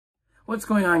What's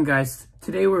going on, guys?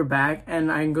 Today we're back and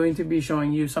I'm going to be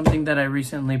showing you something that I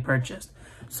recently purchased.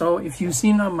 So if you've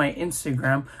seen on my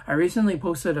Instagram, I recently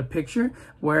posted a picture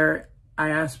where I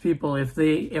asked people if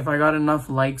I got enough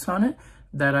likes on it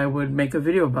that I would make a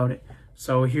video about it.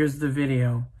 So here's the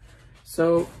video.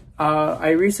 So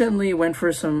I recently went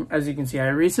for some, as you can see, I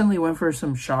recently went for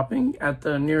some shopping at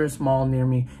the nearest mall near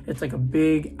me. It's like a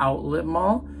big outlet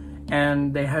mall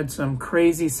and they had some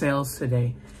crazy sales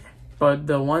today. But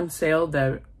the one sale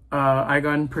that I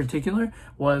got in particular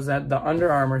was at the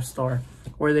Under Armour store,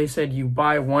 where they said you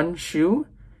buy one shoe,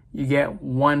 you get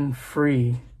one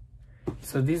free.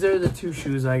 So these are the two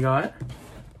shoes I got.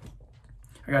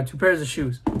 I got two pairs of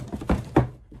shoes.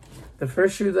 The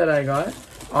first shoe that I got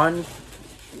on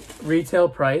retail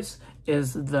price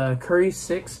is the Curry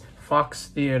 6 Fox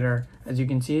Theater. As you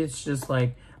can see, it's just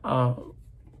like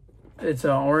it's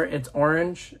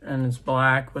orange and it's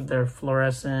black with their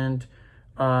fluorescent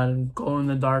glow in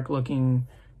the dark looking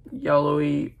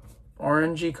yellowy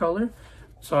orangey color.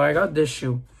 So I got this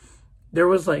shoe. There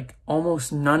was like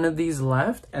almost none of these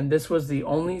left, and this was the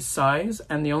only size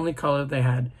and the only color they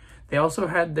had. They also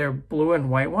had their blue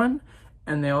and white one,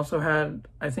 and they also had,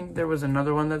 I think there was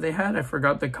another one that they had. I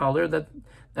forgot the color that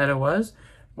it was,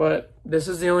 but this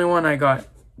is the only one I got.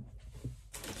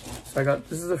 So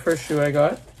this is the first shoe I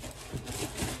got.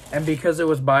 And because it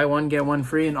was buy one, get one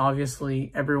free, and obviously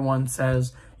everyone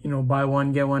says, you know, buy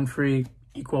one, get one free,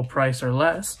 equal price or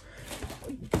less.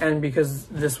 And because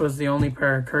this was the only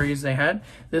pair of Currys they had,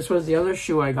 this was the other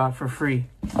shoe I got for free.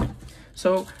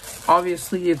 So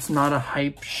obviously it's not a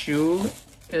hype shoe.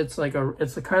 It's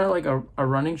kind of like a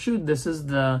running shoe. This is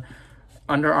the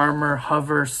Under Armour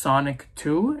Hover Sonic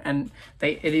 2. And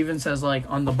it even says like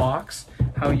on the box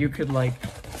how you could like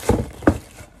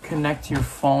connect your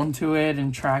phone to it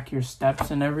and track your steps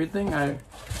and everything.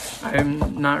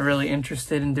 I'm not really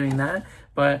interested in doing that,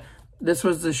 but this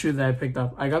was the shoe that I picked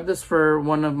up. I got this for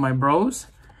one of my bros,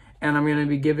 and I'm gonna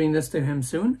be giving this to him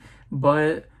soon.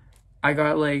 But I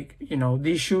got, like, you know,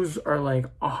 these shoes are like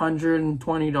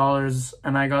 $120,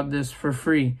 and I got this for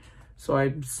free. So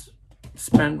I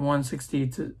spent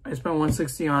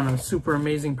 $160 on a super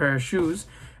amazing pair of shoes,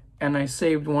 and I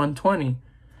saved $120,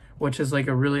 which is like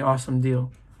a really awesome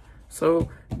deal. So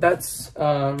that's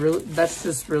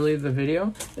just really the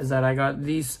video, is that I got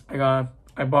these.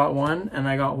 I bought one and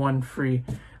I got one free.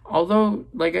 Although,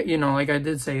 like, you know, like I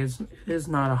did say, it is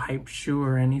not a hype shoe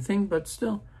or anything, but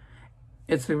still,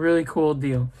 it's a really cool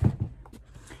deal.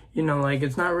 You know, like,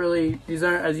 it's not really, these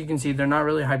aren't, as you can see, they're not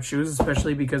really hype shoes,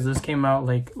 especially because this came out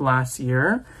like last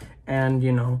year, and,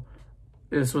 you know,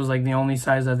 this was like the only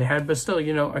size that they had. But still,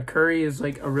 you know, a Curry is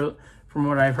like from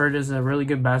what I've heard, is a really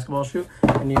good basketball shoe.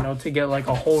 And, you know, to get like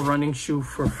a whole running shoe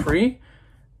for free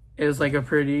is like a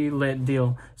pretty lit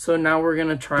deal. So now we're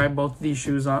gonna try both these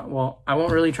shoes on. Well, I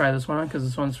won't really try this one on because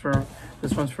this one's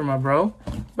for my bro.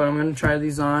 But I'm gonna try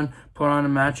these on, put on a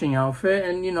matching outfit,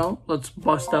 and, you know, let's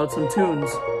bust out some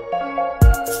tunes.